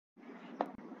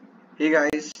Hey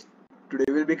guys, today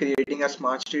we'll be creating a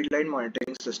smart street light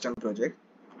monitoring system project.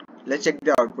 Let's check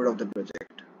the output of the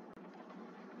project.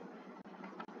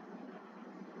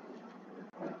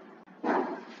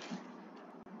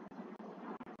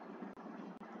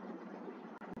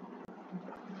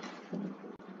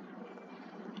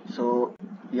 So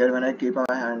here when I keep my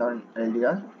hand on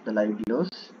LDR, the light glows.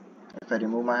 If I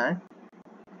remove my hand,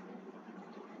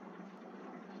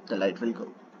 the light will go.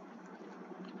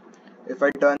 If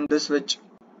I turn the switch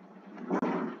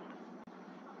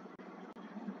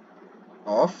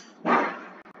off, the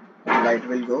light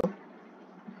will go,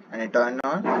 and I turn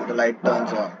on, the light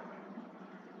turns on.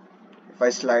 If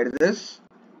I slide this,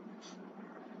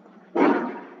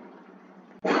 the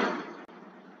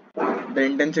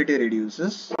intensity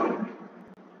reduces,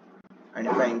 and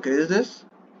if I increase this,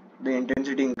 the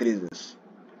intensity increases.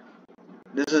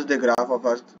 This is the graph of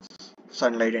our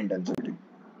sunlight intensity.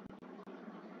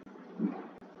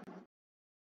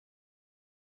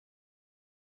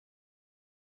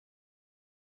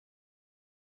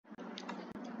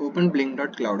 Open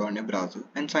Blynk.cloud on your browser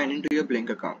and sign into your Blynk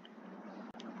account.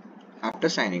 After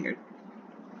signing it,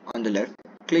 on the left,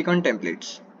 click on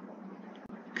Templates.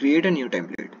 Create a new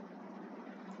template.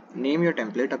 Name your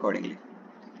template accordingly.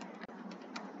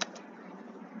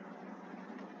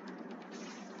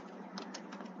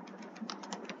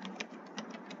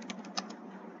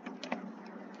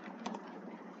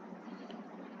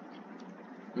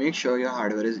 Make sure your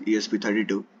hardware is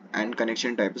ESP32 and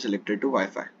connection type is selected to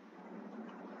Wi-Fi.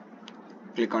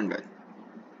 Click on Done.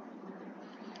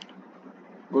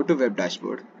 Go to Web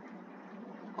Dashboard.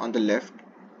 On the left,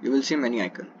 you will see many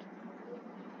icons.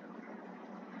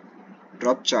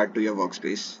 Drop chart to your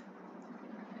workspace.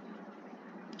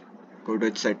 Go to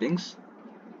its settings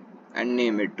and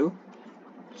name it to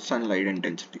sunlight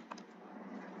intensity.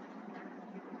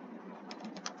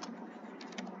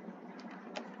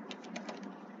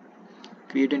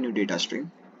 Create a new data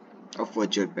stream of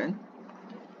virtual pen.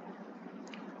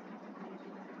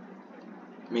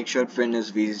 Make sure pen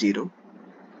is V0.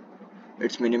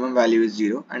 Its minimum value is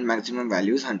 0 and maximum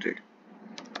value is 100.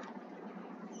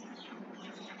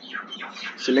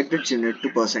 Select its unit to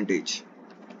percentage.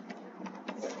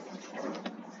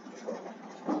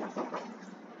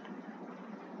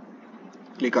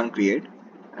 Click on Create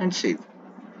and Save.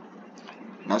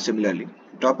 Now similarly,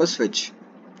 drop a switch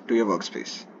to your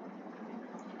workspace.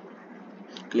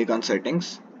 Click on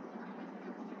Settings.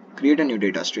 Create a new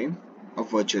data stream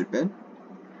of virtual pen.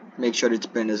 Make sure its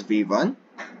pen is V1.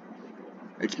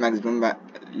 Its maximum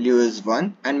value is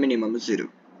 1 and minimum is 0.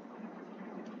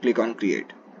 Click on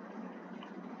Create.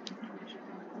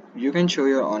 You can show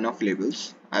your on-off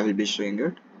labels. I will be showing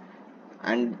it.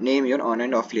 And name your on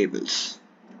and off labels.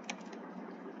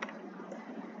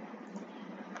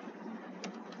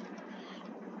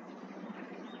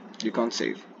 Click on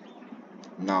Save.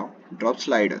 Now drop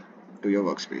slider to your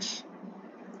workspace.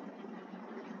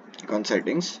 Click on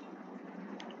Settings.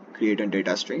 Create a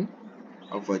data stream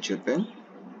of virtual pen.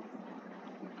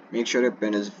 Make sure your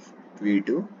pen is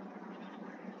V2.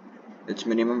 Its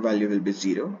minimum value will be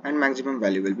 0 and maximum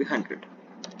value will be 100.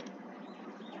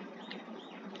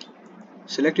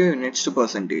 Select your units to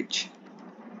percentage.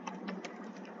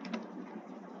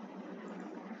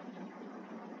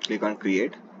 Click on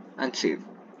Create and Save.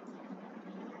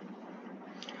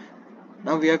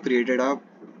 Now we have created a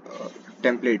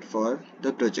template for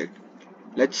the project.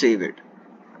 Let's save it.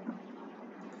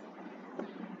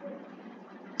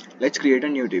 Let's create a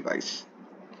new device.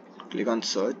 Click on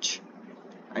Search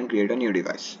and create a new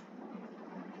device.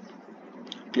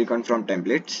 Click on From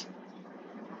Templates.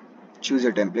 Choose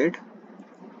your template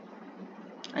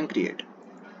and create.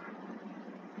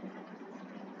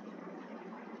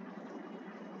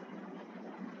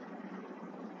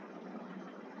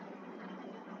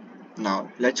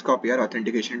 Now let's copy our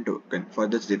authentication token for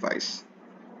this device.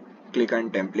 Click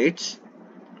on Templates,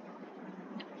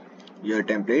 your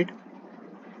template,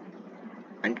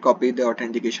 and copy the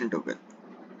authentication token.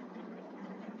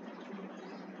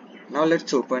 Now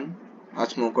let's open our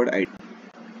Smowcode ID.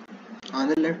 On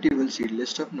the left you will see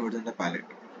list of nodes in the palette.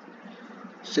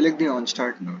 Select the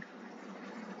OnStart node.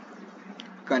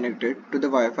 Connect it to the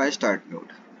Wi-Fi start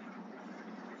node.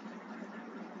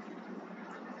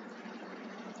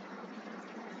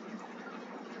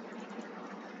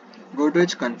 Go to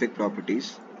its config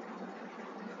properties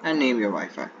and name your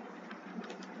Wi-Fi.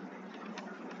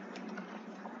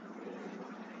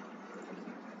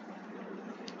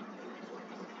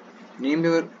 Name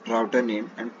your router name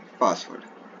and password.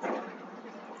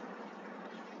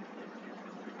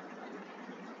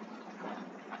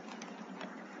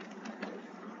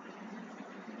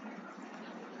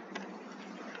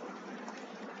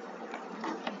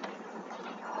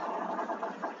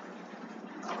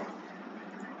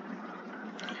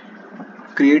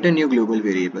 Create a new global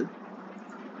variable.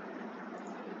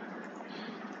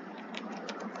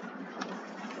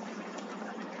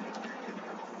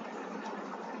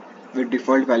 With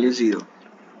default value 0.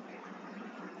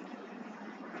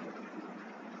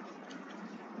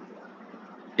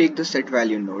 Take the set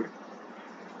value node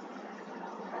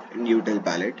in util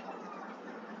palette.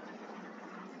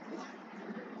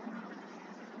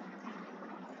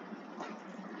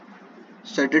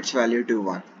 Set its value to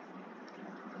 1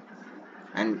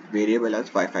 and variable as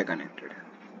Wi-Fi connected.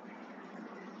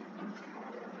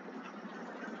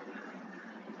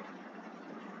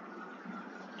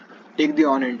 Take the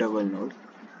on interval node.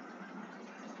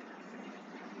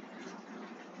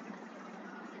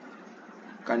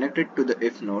 Connect it to the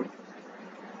if node.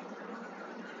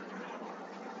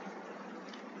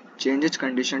 Change its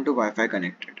condition to Wi-Fi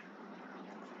connected.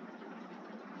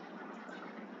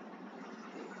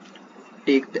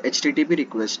 Take the HTTP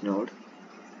request node.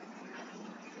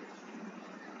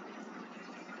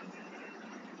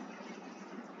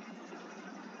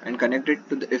 And connect it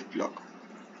to the if block.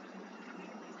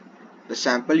 The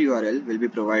sample URL will be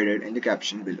provided in the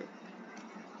caption below.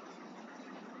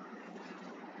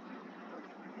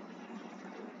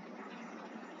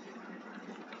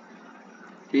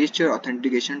 Paste your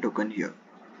authentication token here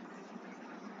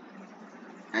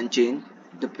and change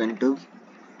the pin to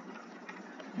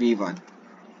V1.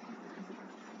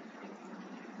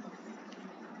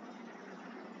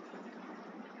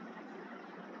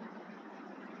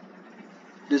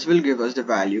 This will give us the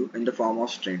value in the form of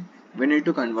string. We need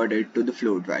to convert it to the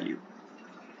float value.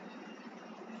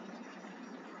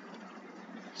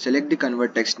 Select the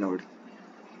convert text node.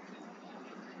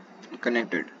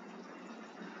 Connect it.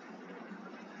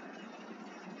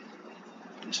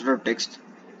 Instead of text,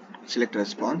 select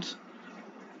response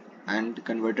and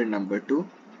converted number to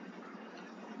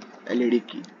LED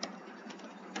key.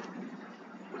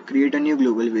 Create a new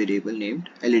global variable named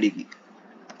LED key.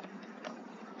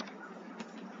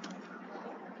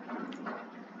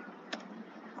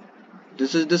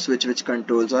 This is the switch which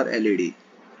controls our LED.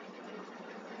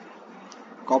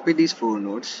 Copy these 4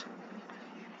 nodes,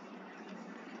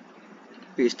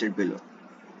 paste it below.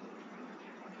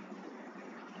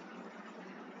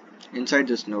 Inside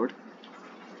this node,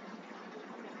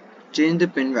 change the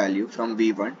pin value from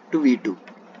V1 to V2.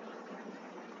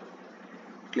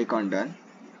 Click on Done.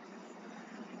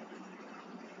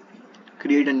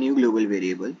 Create a new global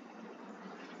variable.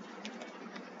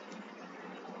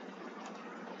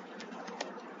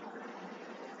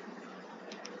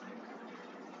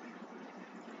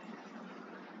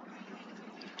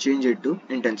 Change it to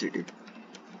intensity.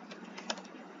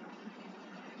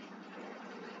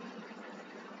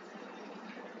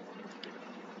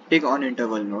 Take on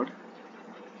interval node.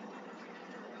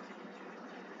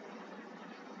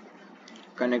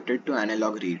 Connect it to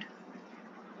analog read.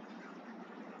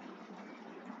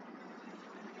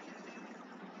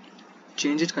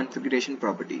 Change its configuration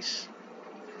properties.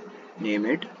 Name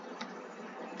it.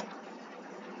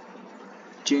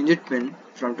 Change its pin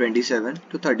from 27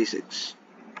 to 36.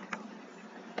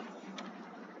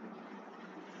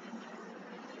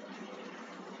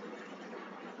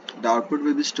 The output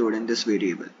will be stored in this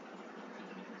variable.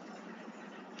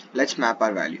 Let's map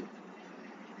our value.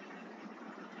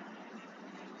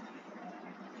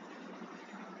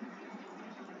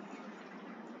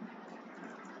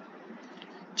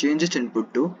 Change its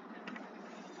input to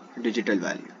digital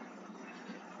value.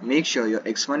 Make sure your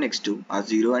x1, x2 are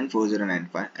 0 and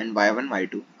 4095 and y1,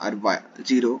 y2 are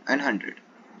 0 and 100.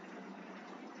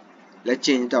 Let's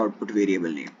change the output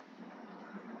variable name.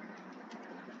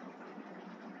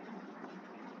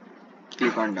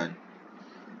 Click on Done.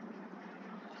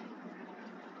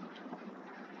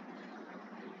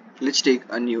 Let's take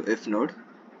a new if node.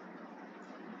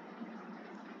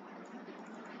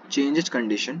 Change its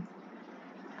condition.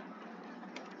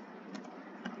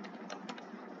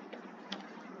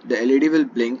 The LED will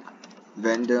blink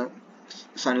when the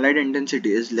sunlight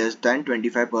intensity is less than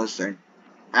 25%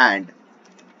 and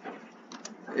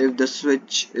if the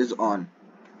switch is on.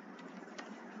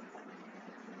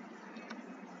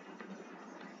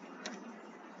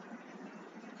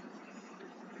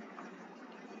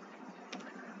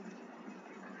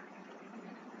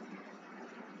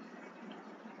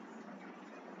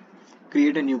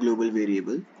 Create a new global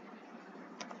variable.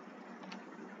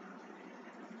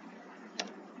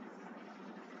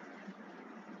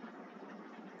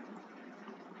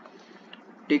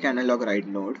 Take analog write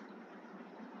node.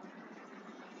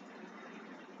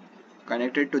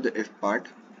 Connect it to the if part.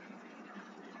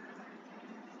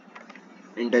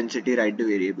 Intensity, write the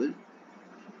variable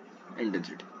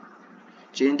intensity.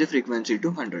 Change the frequency to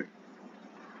 100.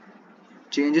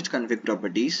 Change its config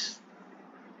properties.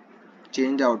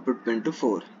 Change the output pin to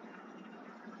 4.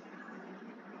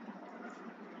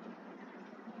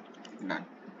 Done.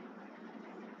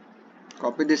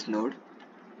 Copy this node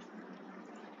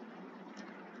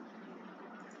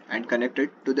and connect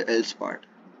it to the else part.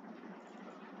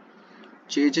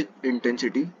 Change its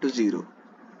intensity to 0.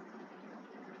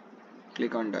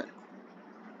 Click on done.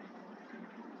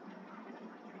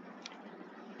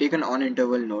 Take an on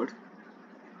interval node.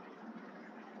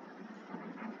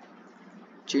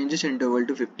 Change this interval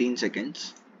to 15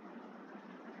 seconds.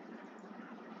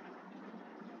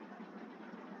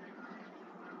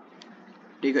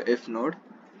 Take a if node.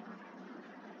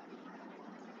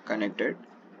 Connect it.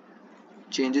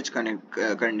 Change its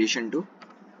condition to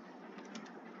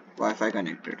Wi-Fi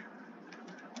connected.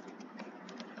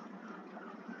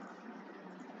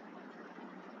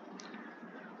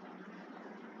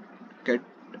 Get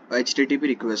HTTP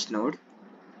request node.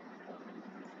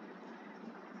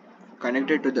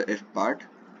 Connect it to the if part.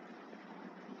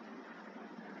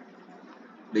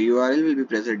 The URL will be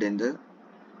present in the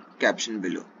caption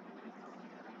below.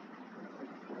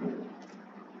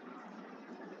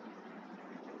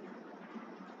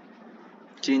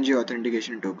 Change your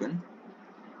authentication token.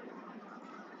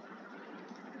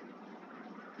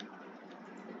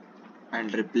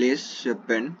 And replace your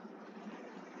pin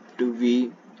to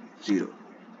V0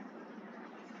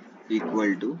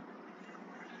 equal to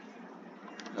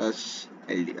us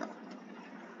LDR.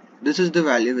 This is the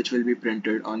value which will be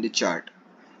printed on the chart.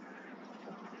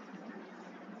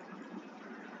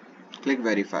 Click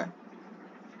verify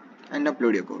and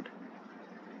upload your code.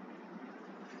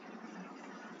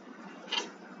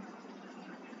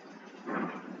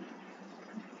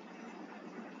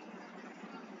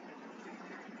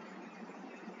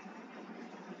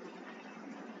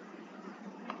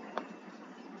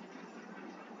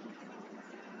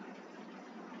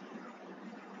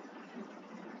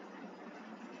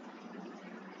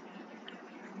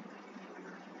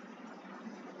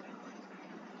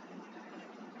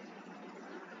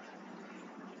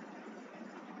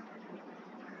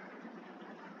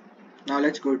 Now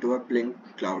let's go to a Blynk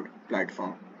cloud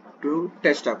platform to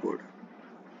test our code.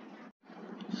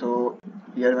 So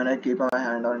here when I keep my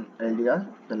hand on LDR,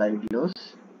 the light glows.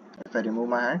 If I remove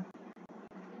my hand,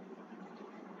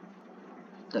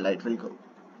 the light will go.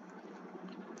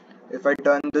 If I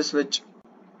turn this switch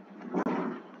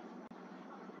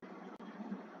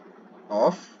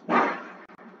off, the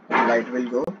light will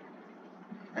go,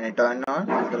 and I turn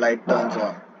on, the light turns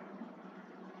on.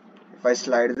 If I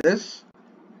slide this,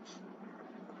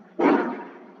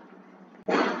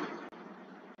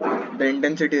 the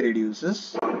intensity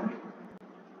reduces,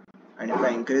 and if I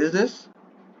increase this,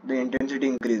 the intensity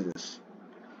increases.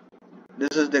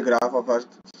 This is the graph of our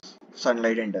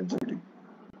sunlight intensity.